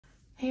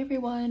Hey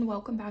everyone,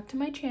 welcome back to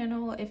my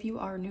channel. If you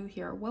are new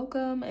here,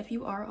 welcome. If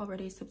you are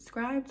already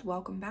subscribed,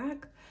 welcome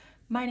back.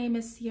 My name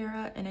is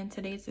Sierra, and in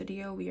today's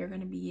video, we are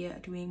going to be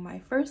doing my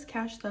first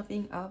cash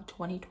stuffing of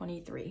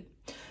 2023.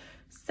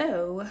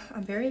 So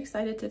I'm very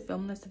excited to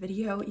film this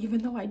video,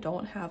 even though I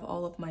don't have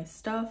all of my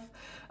stuff.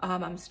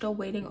 I'm still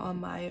waiting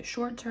on my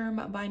short-term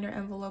binder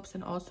envelopes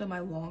and also my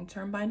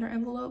long-term binder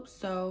envelopes.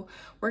 So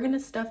we're gonna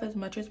stuff as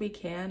much as we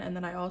can, and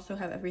then I also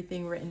have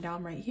everything written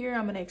down right here.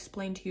 I'm gonna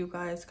explain to you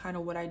guys kind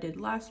of what I did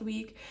last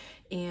week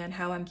and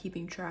how I'm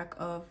keeping track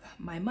of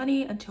my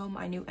money until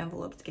my new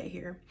envelopes get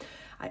here.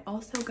 I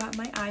also got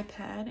my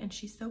iPad, and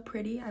she's so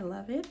pretty. I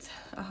love it.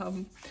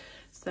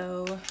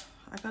 So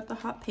I got the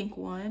hot pink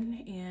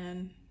one,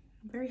 and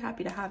I'm very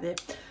happy to have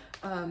it.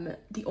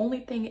 The only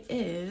thing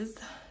is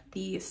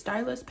the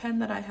stylus pen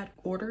that I had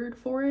ordered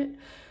for it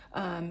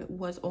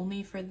was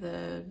only for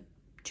the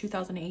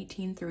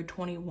 2018 through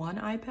 21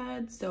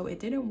 iPad, so it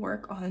didn't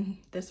work on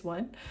this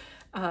one.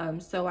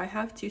 So I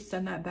have to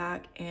send that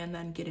back and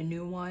then get a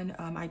new one.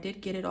 I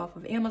did get it off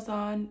of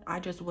Amazon.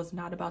 I just was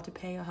not about to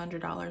pay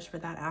 $100 for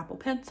that Apple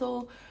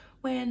Pencil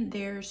when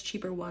there's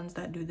cheaper ones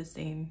that do the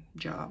same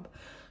job.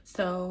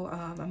 So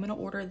I'm gonna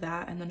order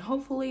that, and then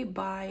hopefully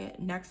by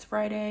next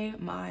Friday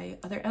my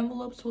other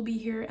envelopes will be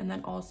here, and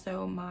then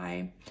also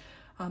my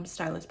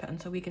stylus pen,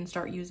 so we can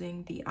start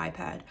using the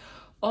iPad.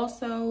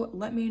 Also,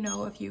 let me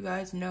know if you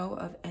guys know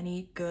of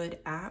any good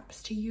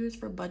apps to use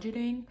for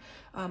budgeting.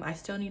 I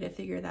still need to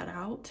figure that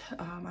out.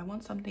 I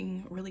want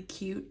something really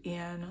cute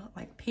and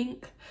like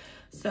pink,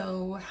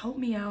 so help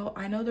me out.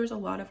 I know there's a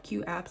lot of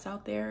cute apps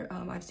out there.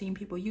 I've seen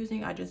people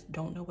using, I just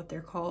don't know what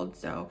they're called.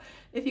 So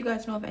if you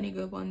guys know of any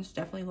good ones,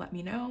 definitely let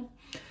me know.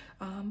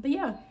 But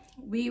yeah,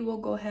 we will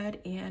go ahead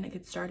and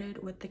get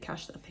started with the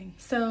cash stuffing.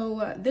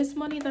 So this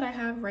money that I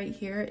have right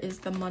here is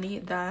the money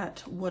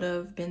that would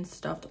have been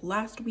stuffed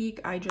last week.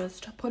 I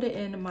just put it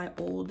in my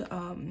old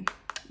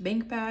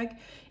bank bag,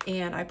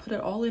 and I put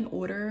it all in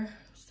order,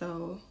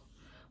 so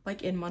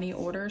like in money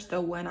order,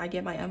 so when I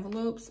get my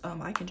envelopes,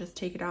 I can just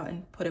take it out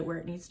and put it where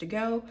it needs to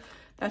go.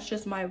 That's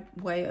just my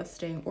way of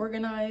staying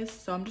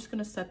organized, so I'm just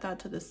gonna set that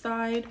to the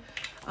side.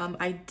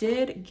 I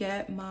did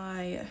get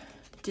my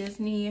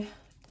Disney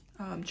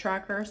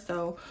tracker,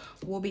 so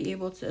we'll be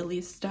able to at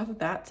least stuff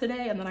that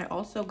today, and then I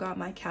also got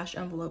my cash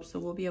envelopes, so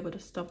we'll be able to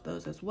stuff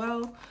those as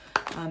well.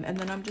 And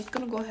then I'm just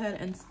gonna go ahead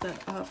and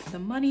set up the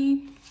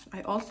money.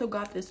 I also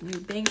got this new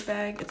bank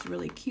bag. It's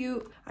really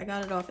cute. I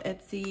got it off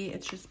Etsy.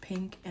 It's just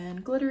pink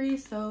and glittery,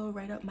 so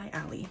right up my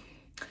alley.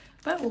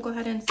 But we'll go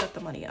ahead and set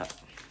the money up.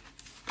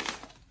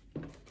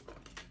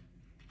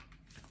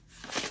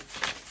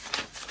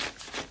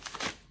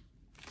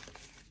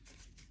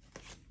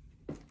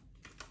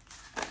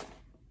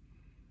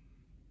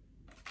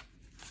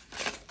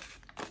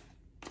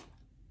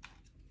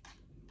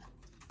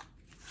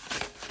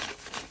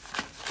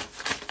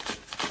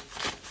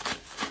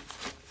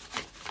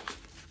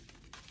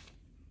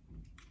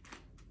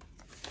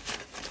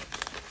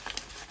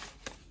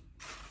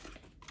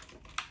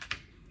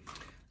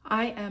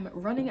 I am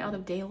running out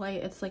of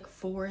daylight. It's like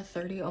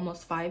 4:30,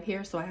 almost 5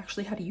 here, so I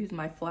actually had to use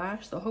my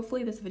flash. So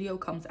hopefully this video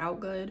comes out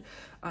good.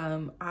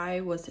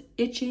 I was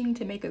itching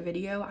to make a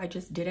video. I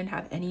just didn't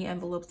have any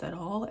envelopes at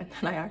all, and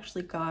then I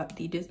actually got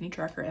the Disney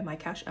tracker and my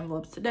cash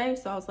envelopes today.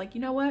 So I was like,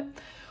 you know what?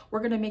 We're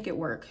gonna make it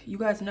work. You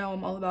guys know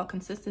I'm all about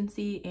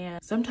consistency,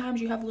 and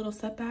sometimes you have little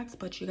setbacks,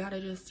 but you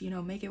gotta just, you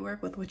know, make it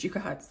work with what you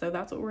got. So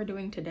that's what we're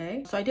doing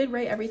today. So I did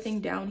write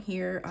everything down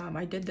here.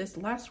 I did this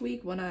last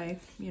week when I,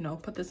 you know,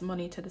 put this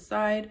money to the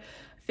side.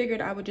 Figured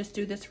I would just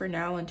do this for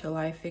now until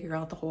I figure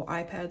out the whole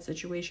iPad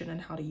situation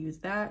and how to use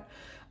that.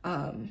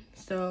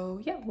 So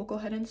yeah, we'll go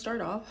ahead and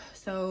start off.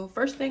 So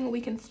first thing we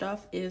can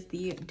stuff is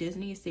the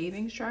Disney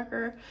savings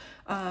tracker.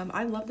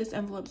 I love this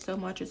envelope so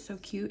much. It's so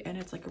cute, and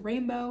it's like a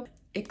rainbow.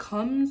 It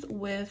comes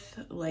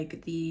with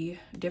like the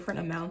different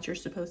amounts you're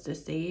supposed to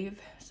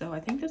save. So I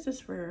think this is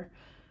for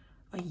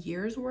a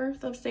year's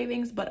worth of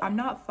savings, but I'm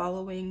not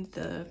following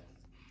the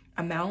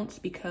amounts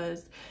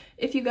because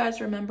if you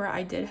guys remember,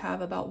 I did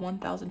have about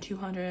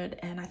 1,200,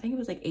 and I think it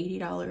was like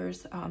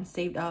 $80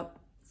 saved up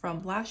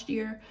from last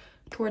year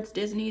towards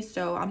Disney.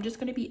 So I'm just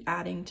going to be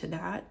adding to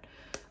that.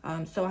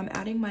 So I'm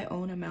adding my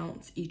own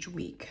amounts each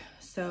week.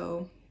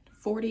 So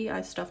 40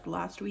 I stuffed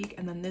last week,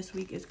 and then this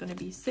week is going to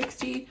be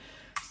 60.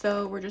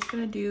 So we're just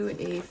going to do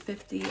a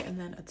 50 and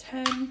then a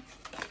 10.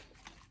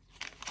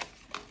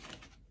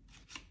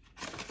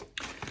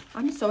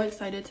 I'm so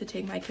excited to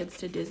take my kids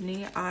to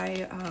Disney.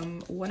 I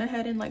went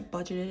ahead and like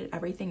budgeted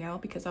everything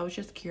out because I was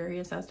just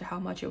curious as to how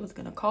much it was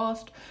going to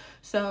cost.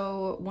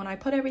 So when I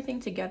put everything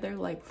together,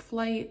 like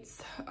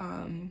flights,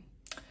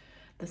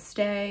 the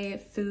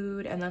stay,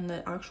 food, and then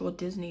the actual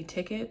Disney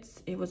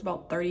tickets, it was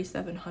about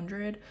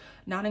 $3,700,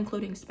 not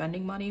including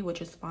spending money,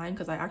 which is fine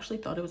because I actually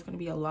thought it was going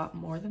to be a lot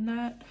more than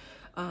that.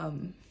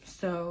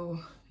 So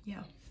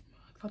yeah,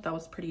 I thought that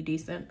was pretty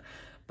decent,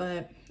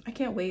 but I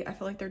can't wait. I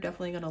feel like they're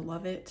definitely gonna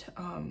love it.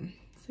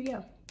 So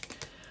yeah,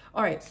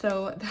 All right,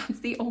 so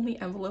that's the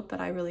only envelope that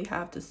I really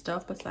have to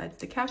stuff besides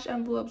the cash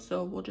envelope.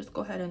 So we'll just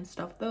go ahead and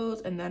stuff those,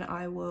 and then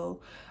I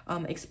will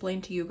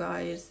explain to you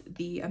guys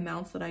the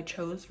amounts that I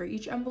chose for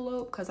each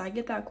envelope, because I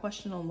get that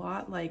question a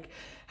lot. Like,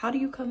 how do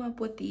you come up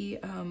with the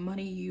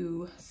money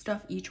you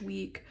stuff each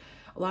week?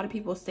 A lot of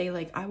people say,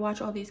 like, I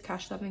watch all these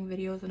cash stuffing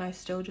videos and I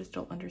still just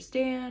don't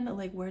understand,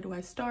 like, where do I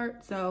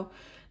start? So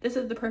this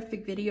is the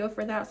perfect video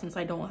for that. Since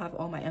I don't have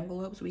all my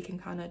envelopes, we can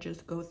kind of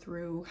just go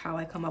through how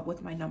I come up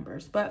with my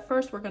numbers. But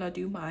first, we're gonna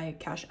do my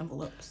cash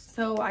envelopes.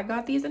 So I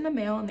got these in the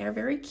mail and they're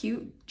very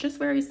cute, just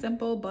very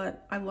simple,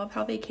 but I love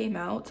how they came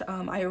out.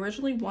 I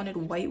originally wanted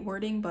white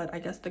wording, but I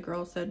guess the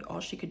girl said all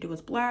she could do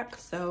was black.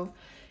 So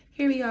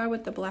here we are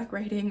with the black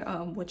writing,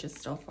 which is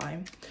still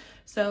fine.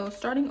 So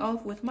starting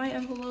off with my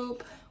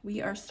envelope,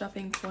 we are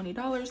stuffing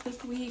 $20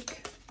 this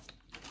week.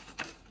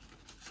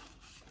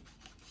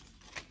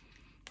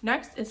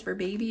 Next is for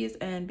babies,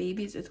 and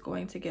babies is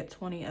going to get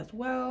 20 as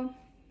well.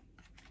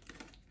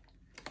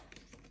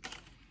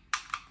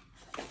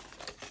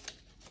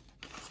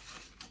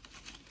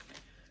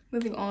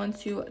 Moving on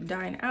to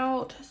dine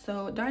out.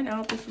 So dine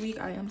out this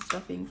week, I am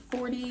stuffing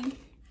 40.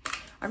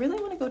 I really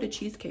want to go to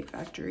Cheesecake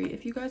Factory.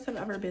 If you guys have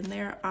ever been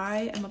there,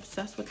 I am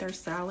obsessed with their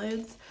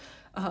salads.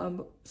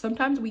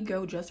 Sometimes we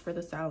go just for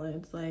the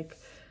salads. Like,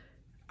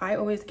 I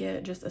always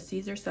get just a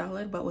Caesar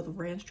salad, but with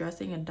ranch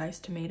dressing and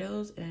diced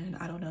tomatoes, and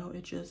I don't know,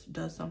 it just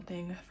does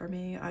something for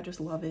me. I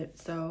just love it.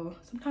 So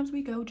sometimes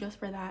we go just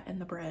for that and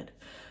the bread.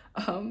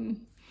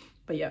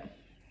 But yeah,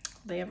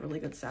 they have really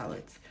good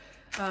salads.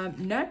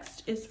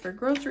 Next is for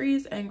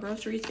groceries, and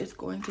groceries is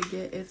going to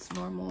get its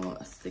normal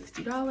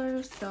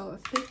 $60, so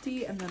a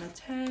 50 and then a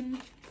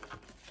 10.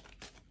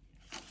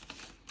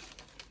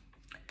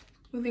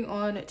 Moving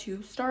on to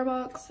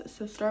Starbucks.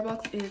 So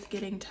Starbucks is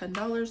getting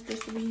 $10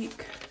 this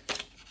week.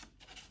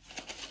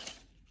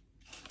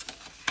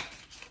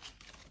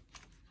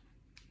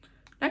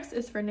 Next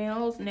is for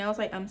nails. Nails,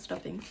 I am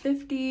stuffing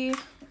 50.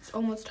 It's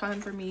almost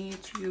time for me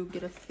to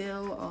get a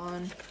fill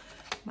on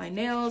my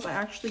nails. I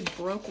actually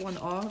broke one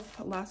off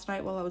last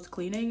night while I was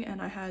cleaning,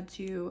 and I had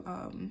to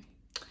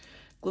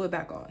glue it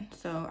back on.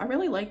 So I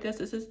really like this.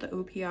 This is the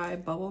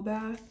OPI Bubble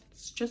Bath.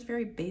 It's just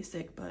very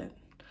basic, but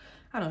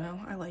I don't know,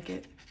 I like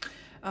it.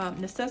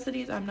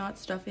 Necessities, I'm not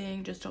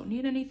stuffing, just don't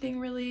need anything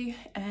really.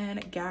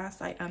 And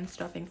gas, I am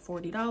stuffing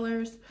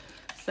 $40.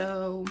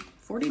 So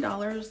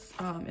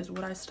 $40 is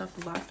what I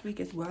stuffed last week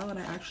as well, and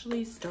I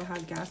actually still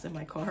have gas in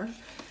my car.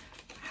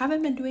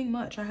 Haven't been doing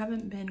much. I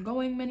haven't been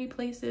going many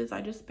places.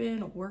 I just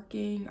been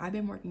working. I've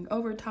been working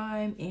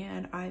overtime,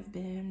 and I've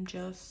been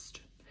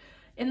just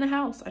in the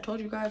house. I told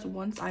you guys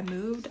once I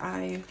moved,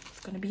 I was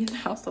gonna be in the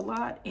house a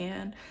lot,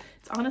 and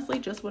it's honestly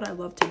just what I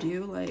love to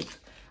do. Like,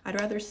 I'd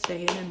rather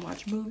stay in and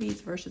watch movies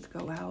versus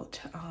go out,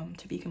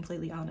 to be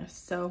completely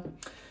honest. So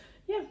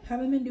yeah,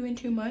 haven't been doing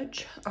too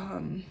much.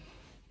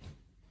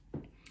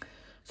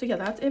 So yeah,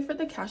 that's it for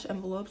the cash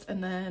envelopes.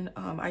 And then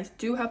I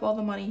do have all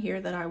the money here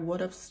that I would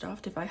have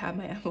stuffed if I had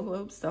my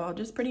envelopes. So I'll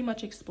just pretty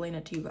much explain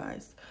it to you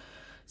guys.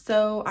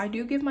 So I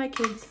do give my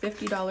kids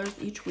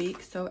 $50 each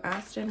week. So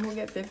Aston will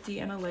get 50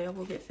 and Alea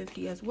will get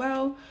 50 as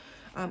well.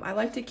 I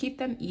like to keep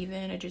them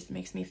even. It just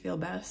makes me feel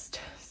best.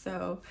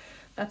 So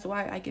that's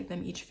why I give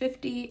them each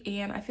 50.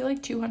 And I feel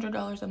like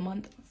 $200 a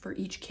month for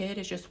each kid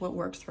is just what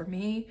works for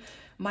me.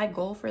 My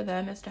goal for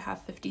them is to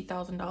have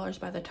 $50,000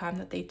 by the time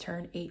that they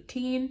turn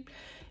 18.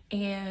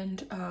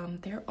 And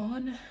they're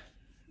on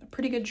a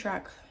pretty good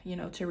track, you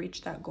know, to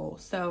reach that goal.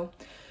 So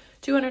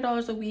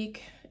 $200 a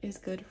week is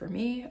good for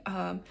me.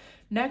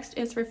 Next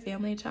is for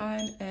family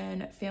time,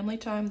 and family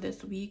time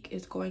this week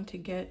is going to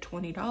get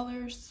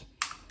 $20.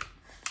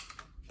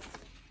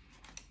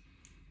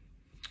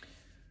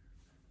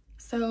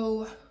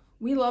 So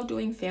we love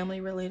doing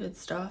family related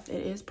stuff.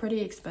 It is pretty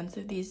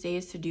expensive these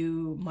days to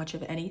do much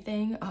of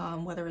anything,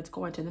 whether it's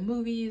going to the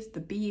movies, the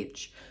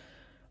beach,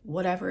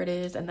 whatever it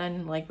is. And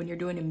then like when you're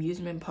doing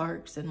amusement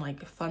parks and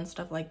like fun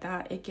stuff like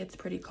that, it gets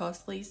pretty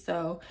costly.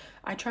 So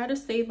I try to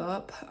save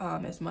up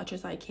as much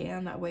as I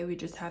can. That way we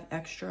just have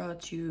extra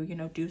to, you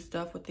know, do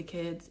stuff with the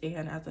kids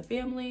and as a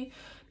family,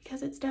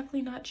 because it's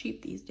definitely not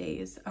cheap these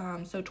days.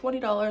 So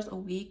 $20 a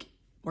week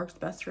works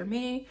best for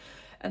me.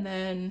 And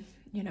then,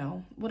 you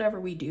know,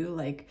 whatever we do,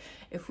 like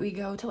if we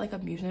go to like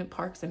amusement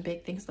parks and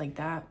big things like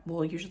that,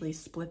 we'll usually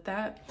split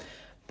that.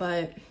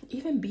 But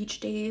even beach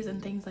days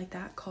and things like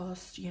that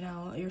cost, you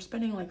know, you're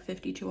spending like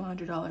 $50 to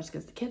 $100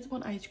 because the kids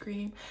want ice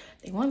cream,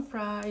 they want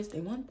fries, they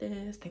want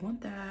this, they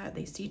want that,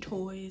 they see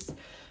toys.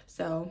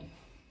 So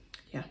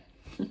yeah,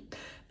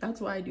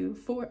 that's why I do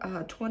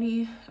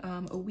 20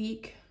 a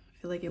week.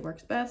 I feel like it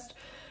works best.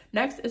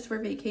 Next is for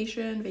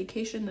vacation.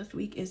 Vacation this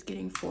week is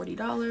getting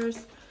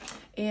 $40.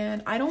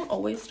 And I don't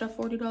always stuff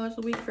 $40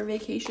 a week for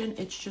vacation.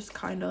 It's just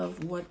kind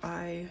of what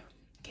I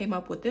came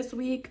up with this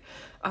week.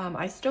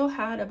 I still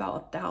had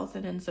about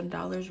 $1,000 and some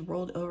dollars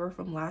rolled over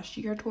from last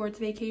year towards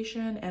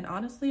vacation, and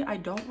honestly I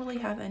don't really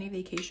have any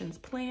vacations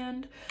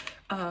planned.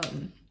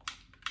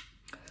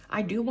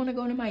 I do want to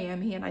go to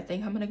Miami, and I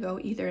think I'm gonna go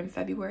either in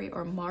February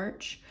or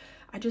March.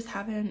 I just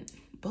haven't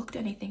booked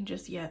anything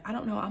just yet. I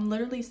don't know. I'm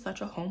literally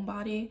such a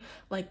homebody.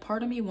 Like,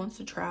 part of me wants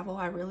to travel.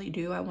 I really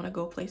do. I want to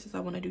go places.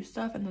 I want to do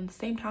stuff. And then at the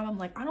same time, I'm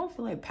like, I don't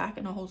feel like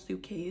packing a whole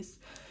suitcase.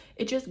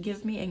 It just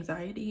gives me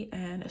anxiety,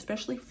 and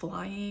especially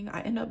flying,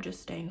 I end up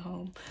just staying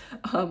home.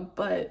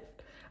 But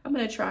I'm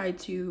gonna try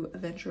to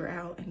venture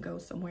out and go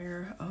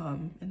somewhere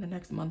in the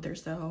next month or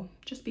so,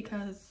 just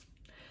because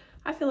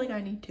I feel like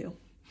I need to.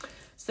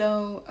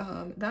 So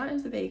that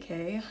is the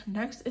vacay.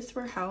 Next is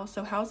for house.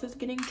 So house is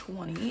getting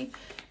 20,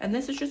 and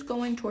this is just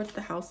going towards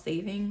the house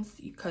savings,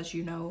 because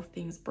you know,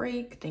 things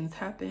break, things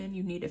happen,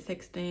 you need to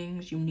fix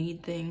things, you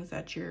need things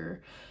that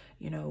you're,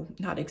 you know,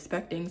 not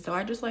expecting. So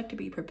I just like to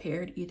be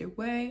prepared either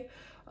way.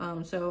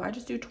 So I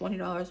just do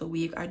 $20 a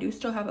week. I do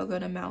still have a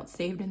good amount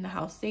saved in the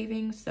house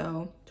savings,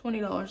 so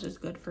 $20 is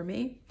good for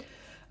me.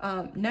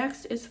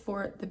 Next is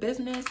for the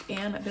business,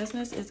 and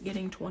business is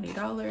getting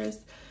 $20.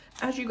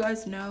 As you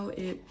guys know,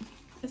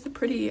 it's a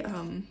pretty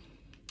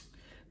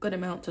good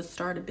amount to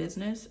start a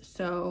business,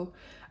 so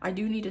I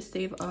do need to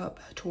save up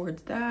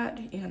towards that,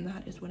 and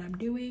that is what I'm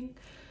doing.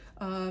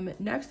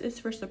 Next is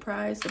for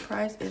surprise.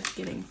 Surprise is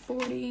getting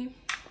 40.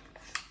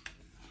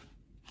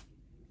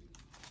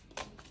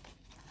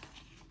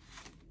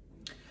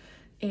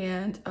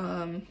 And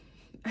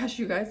as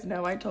you guys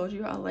know, I told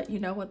you I'll let you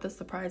know what the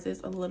surprise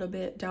is a little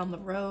bit down the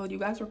road. You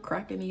guys were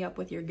cracking me up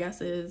with your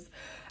guesses.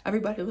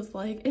 Everybody was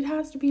like, it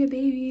has to be a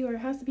baby, or it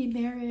has to be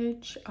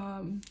marriage.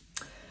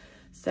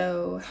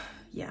 So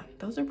yeah,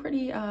 those are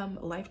pretty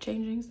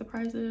life-changing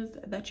surprises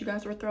that you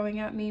guys were throwing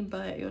at me,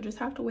 but you'll just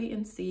have to wait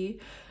and see.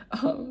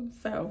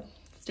 So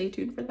stay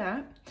tuned for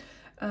that.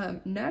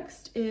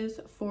 Next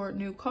is for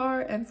new car,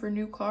 and for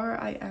new car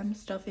I am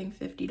stuffing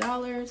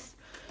 $50.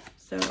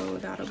 So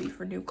that'll be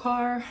for new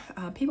car.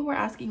 People were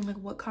asking, like,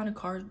 what kind of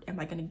car am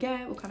I gonna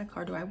get? What kind of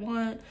car do I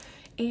want?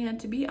 And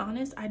to be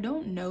honest, I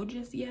don't know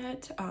just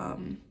yet.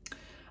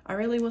 I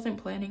really wasn't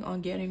planning on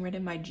getting rid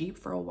of my Jeep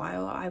for a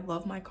while. I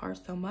love my car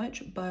so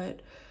much, but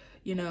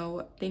you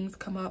know, things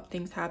come up,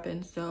 things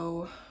happen.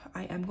 So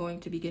I am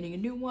going to be getting a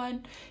new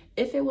one.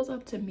 If it was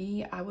up to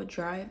me, I would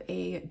drive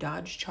a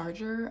Dodge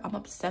Charger. I'm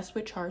obsessed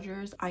with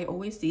Chargers. I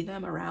always see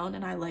them around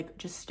and I like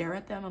just stare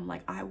at them. I'm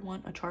like, I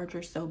want a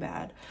Charger so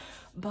bad.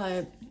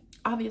 But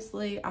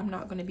obviously I'm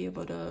not going to be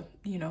able to,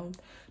 you know,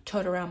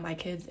 tote around my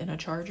kids in a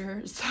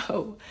Charger.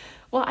 So,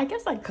 well, I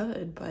guess I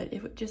could, but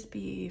it would just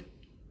be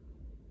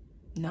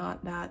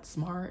not that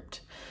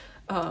smart.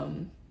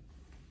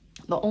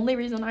 The only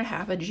reason I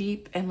have a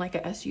Jeep and like a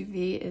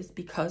SUV is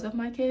because of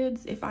my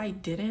kids. If I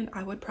didn't,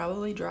 I would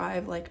probably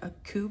drive like a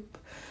coupe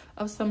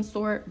of some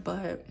sort,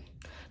 but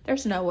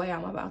there's no way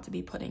I'm about to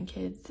be putting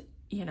kids,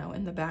 you know,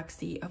 in the back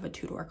seat of a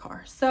two-door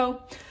car.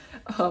 So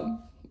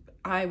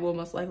I will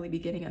most likely be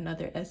getting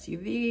another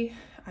SUV.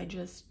 I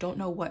just don't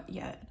know what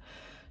yet.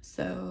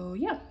 So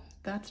yeah,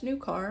 that's new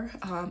car.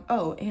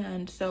 Oh,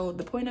 and so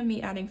the point of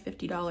me adding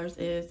 $50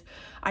 is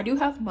I do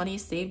have money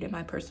saved in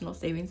my personal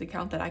savings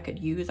account that I could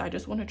use. I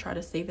just want to try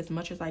to save as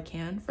much as I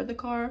can for the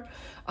car.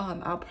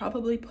 I'll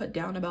probably put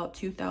down about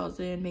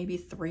 2,000, maybe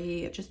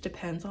 3. It just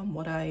depends on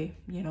what I,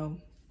 you know,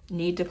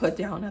 need to put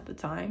down at the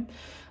time.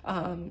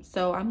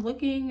 So I'm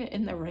looking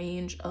in the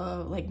range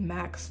of like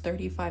max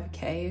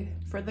 35K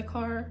for the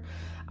car.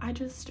 I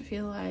just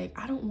feel like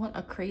I don't want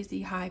a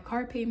crazy high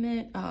car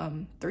payment.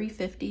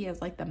 $350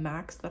 is like the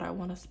max that I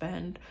want to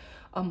spend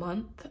a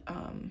month.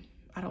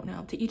 I don't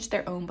know, to each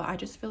their own, but I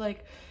just feel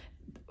like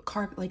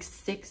car, like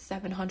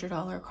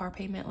 $600-700 car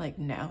payment, like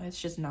no, it's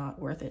just not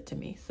worth it to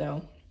me.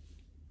 So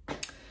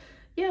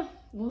yeah,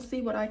 we'll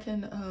see what I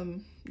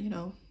can you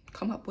know,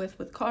 come up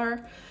with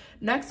car.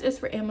 Next is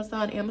for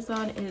Amazon.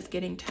 Amazon is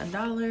getting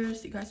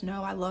 $10. You guys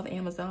know I love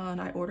Amazon.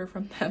 I order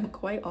from them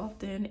quite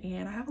often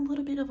and I have a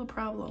little bit of a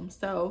problem.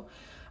 So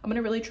I'm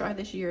gonna really try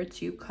this year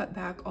to cut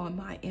back on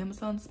my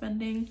Amazon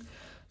spending.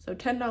 So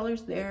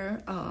 $10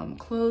 there.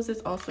 Clothes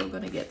is also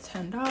gonna get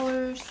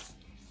 $10.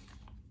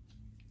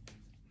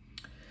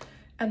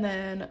 And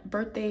then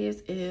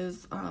birthdays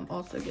is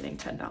also getting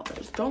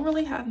 $10. Don't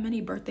really have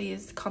many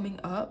birthdays coming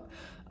up.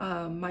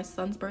 My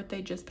son's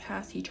birthday just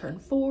passed. He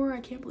turned 4. I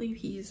can't believe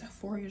he's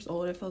 4 years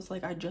old. It feels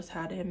like I just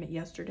had him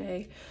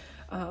yesterday.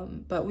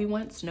 But we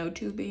went snow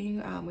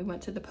tubing. We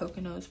went to the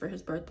Poconos for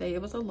his birthday.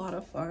 It was a lot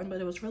of fun, but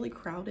it was really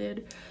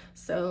crowded.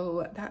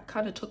 So that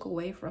kind of took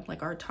away from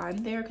like our time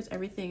there, because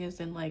everything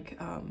is in like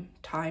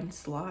timed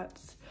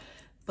slots.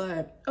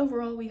 But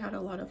overall, we had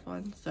a lot of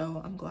fun.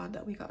 So I'm glad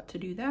that we got to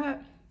do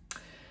that.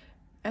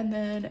 And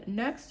then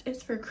next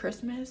is for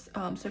Christmas.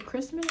 So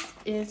Christmas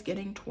is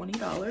getting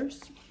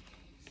 $20.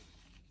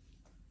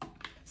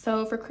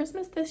 So for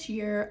Christmas this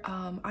year,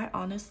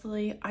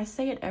 I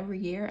say it every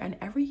year, and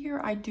every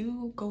year I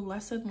do go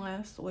less and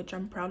less, which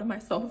I'm proud of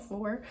myself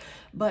for,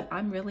 but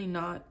I'm really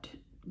not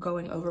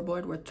going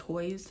overboard with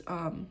toys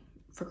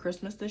for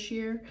Christmas this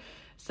year.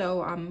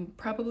 So I'm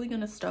probably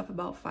gonna stuff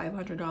about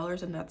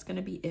 $500, and that's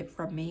gonna be it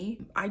from me.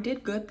 I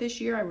did good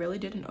this year. I really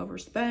didn't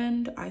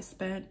overspend. I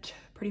spent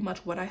pretty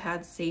much what I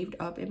had saved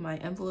up in my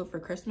envelope for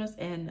Christmas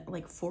and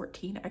like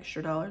 $14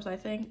 extra, I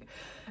think.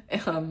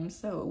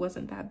 So it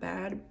wasn't that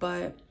bad,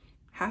 but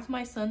half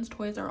my son's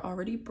toys are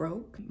already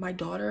broke. My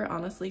daughter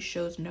honestly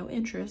shows no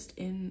interest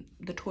in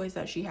the toys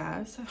that she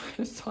has.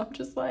 So I'm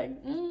just like,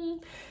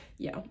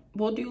 yeah,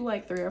 we'll do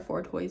like 3 or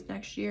 4 toys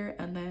next year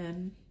and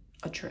then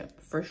a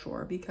trip for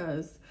sure,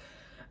 because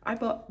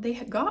they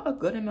got a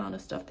good amount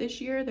of stuff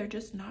this year. They're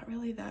just not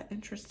really that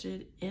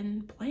interested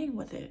in playing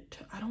with it.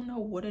 I don't know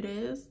what it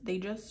is. They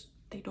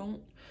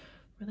don't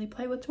really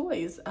play with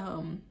toys.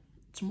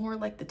 It's more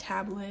like the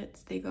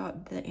tablets. They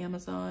got the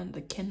Amazon,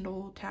 the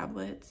Kindle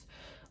tablets.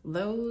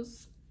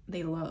 Those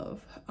they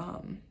love.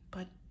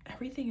 But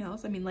everything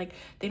else, I mean, like,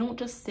 they don't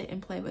just sit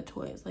and play with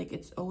toys. Like,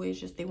 it's always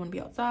just they want to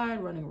be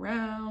outside running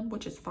around,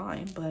 which is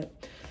fine.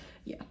 But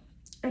yeah,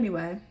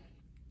 anyway,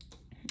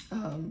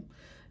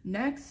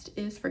 next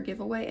is for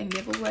giveaway, and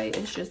giveaway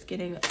is just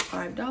getting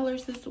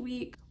 $5 this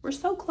week. We're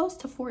so close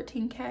to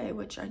 14K,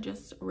 which I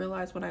just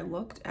realized when I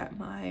looked at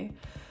my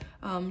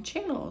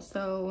channel.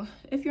 So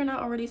if you're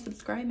not already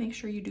subscribed, make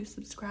sure you do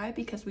subscribe,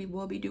 because we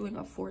will be doing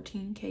a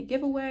 14K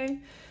giveaway.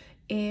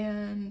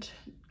 And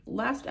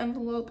last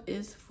envelope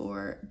is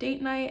for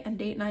date night, and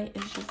date night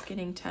is just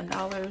getting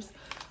 $10.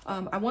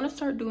 I want to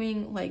start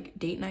doing like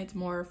date nights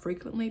more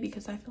frequently,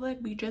 because I feel like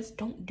we just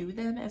don't do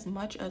them as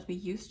much as we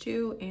used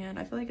to, and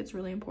I feel like it's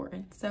really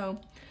important. So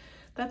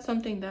that's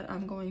something that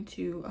I'm going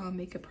to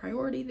make a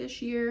priority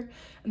this year.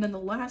 And then the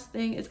last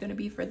thing is going to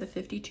be for the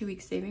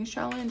 52-week savings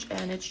challenge,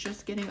 and it's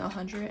just getting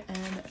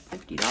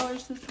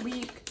 $150 this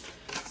week.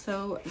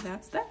 So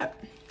that's that.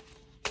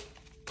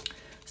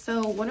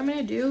 So what I'm going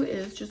to do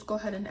is just go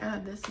ahead and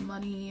add this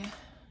money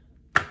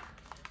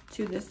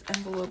to this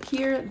envelope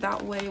here.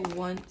 That way,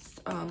 once,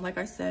 like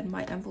I said,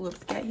 my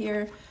envelopes get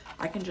here,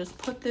 I can just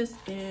put this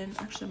in.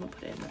 Actually, I'm going to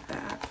put it in the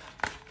back.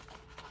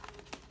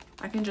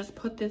 I can just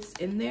put this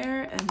in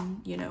there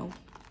and, you know,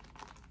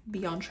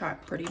 be on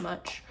track pretty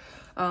much.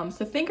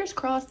 So fingers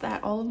crossed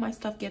that all of my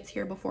stuff gets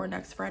here before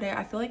next Friday.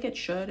 I feel like it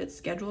should. It's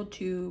scheduled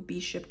to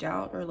be shipped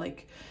out, or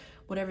like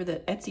whatever the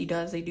Etsy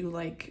does, they do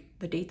like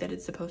the date that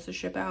it's supposed to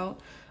ship out.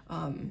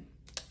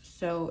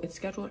 So it's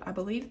scheduled, I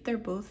believe they're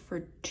both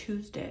for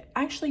Tuesday.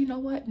 Actually, you know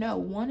what? No,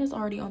 one is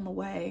already on the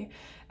way,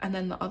 and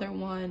then the other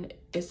one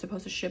is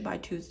supposed to ship by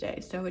Tuesday.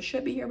 So it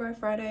should be here by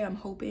Friday, I'm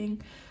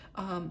hoping.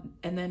 And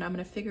then I'm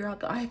gonna figure out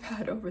the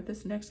iPad over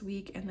this next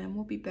week, and then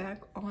we'll be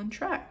back on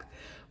track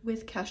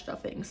with cash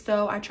stuffing.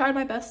 So I tried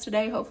my best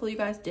today. Hopefully you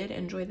guys did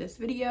enjoy this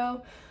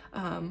video.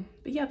 But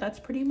yeah, that's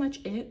pretty much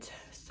it.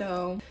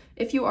 So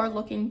if you are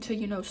looking to,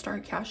 you know,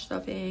 start cash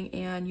stuffing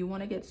and you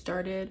want to get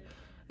started,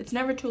 it's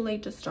never too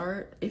late to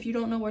start. If you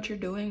don't know what you're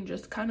doing,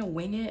 just kind of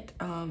wing it.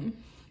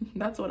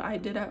 That's what I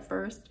did at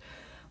first,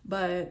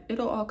 but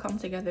it'll all come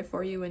together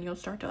for you, and you'll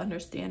start to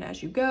understand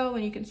as you go,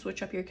 and you can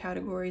switch up your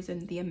categories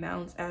and the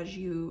amounts as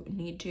you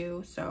need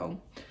to. So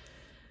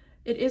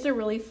it is a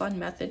really fun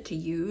method to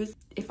use.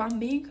 If I'm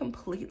being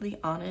completely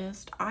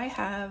honest, I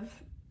have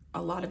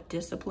a lot of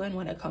discipline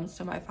when it comes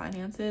to my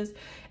finances,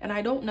 and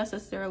I don't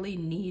necessarily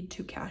need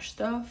to cash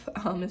stuff,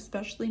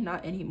 especially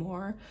not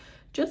anymore,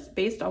 just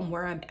based on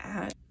where I'm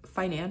at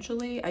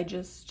financially. I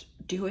just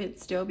do it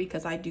still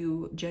because I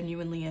do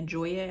genuinely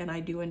enjoy it, and I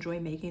do enjoy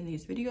making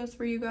these videos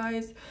for you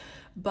guys.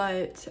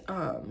 But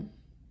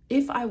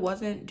if I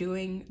wasn't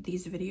doing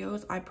these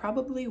videos, I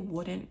probably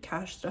wouldn't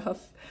cash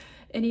stuff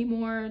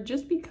anymore,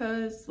 just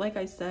because, like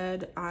I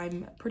said,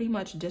 I'm pretty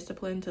much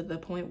disciplined to the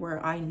point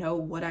where I know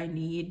what I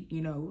need,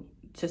 you know,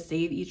 to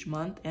save each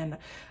month, and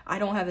I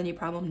don't have any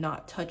problem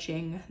not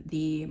touching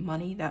the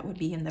money that would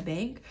be in the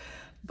bank.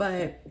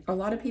 But a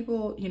lot of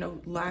people, you know,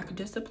 lack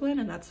discipline,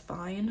 and that's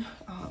fine.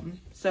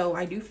 So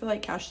I do feel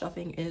like cash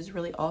stuffing is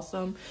really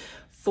awesome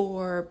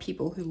for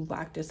people who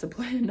lack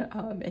discipline,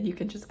 and you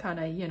can just kind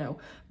of, you know,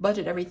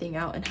 budget everything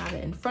out and have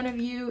it in front of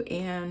you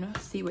and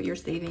see what you're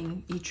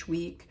saving each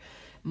week,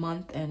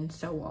 month, and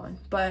so on.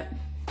 But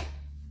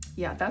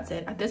yeah, that's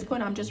it. At this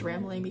point, I'm just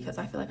rambling because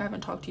I feel like I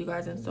haven't talked to you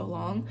guys in so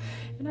long,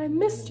 and I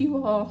missed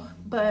you all.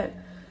 But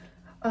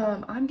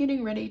I'm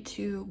getting ready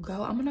to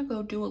go. I'm gonna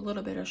go do a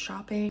little bit of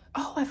shopping.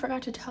 Oh, I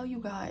forgot to tell you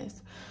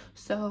guys.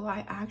 So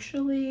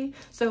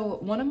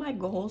one of my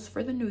goals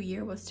for the new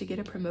year was to get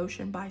a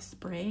promotion by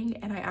spring,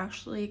 and I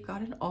actually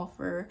got an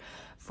offer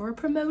for a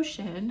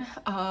promotion.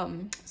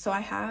 So I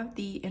have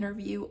the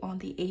interview on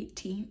the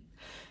 18th.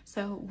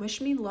 So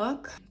wish me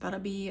luck. That'll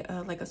be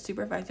like a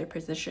supervisor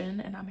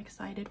position, and I'm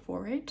excited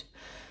for it.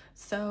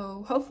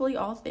 So hopefully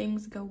all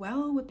things go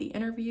well with the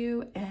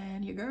interview,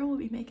 and your girl will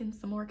be making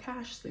some more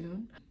cash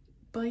soon.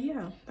 But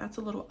yeah, that's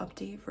a little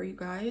update for you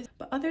guys.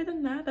 But other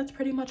than that, that's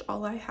pretty much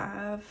all I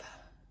have.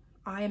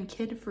 I am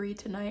kid free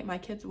tonight. My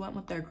kids went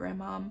with their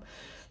grandmom,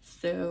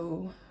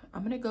 so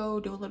I'm gonna go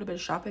do a little bit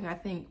of shopping. I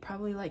think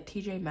probably like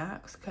TJ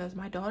Maxx, because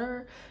my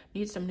daughter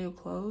needs some new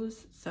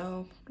clothes.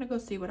 So I'm gonna go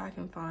see what I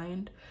can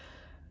find.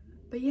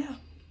 But yeah,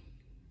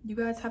 you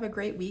guys have a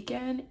great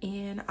weekend,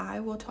 and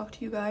I will talk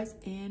to you guys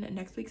in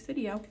next week's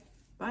video.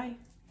 Bye.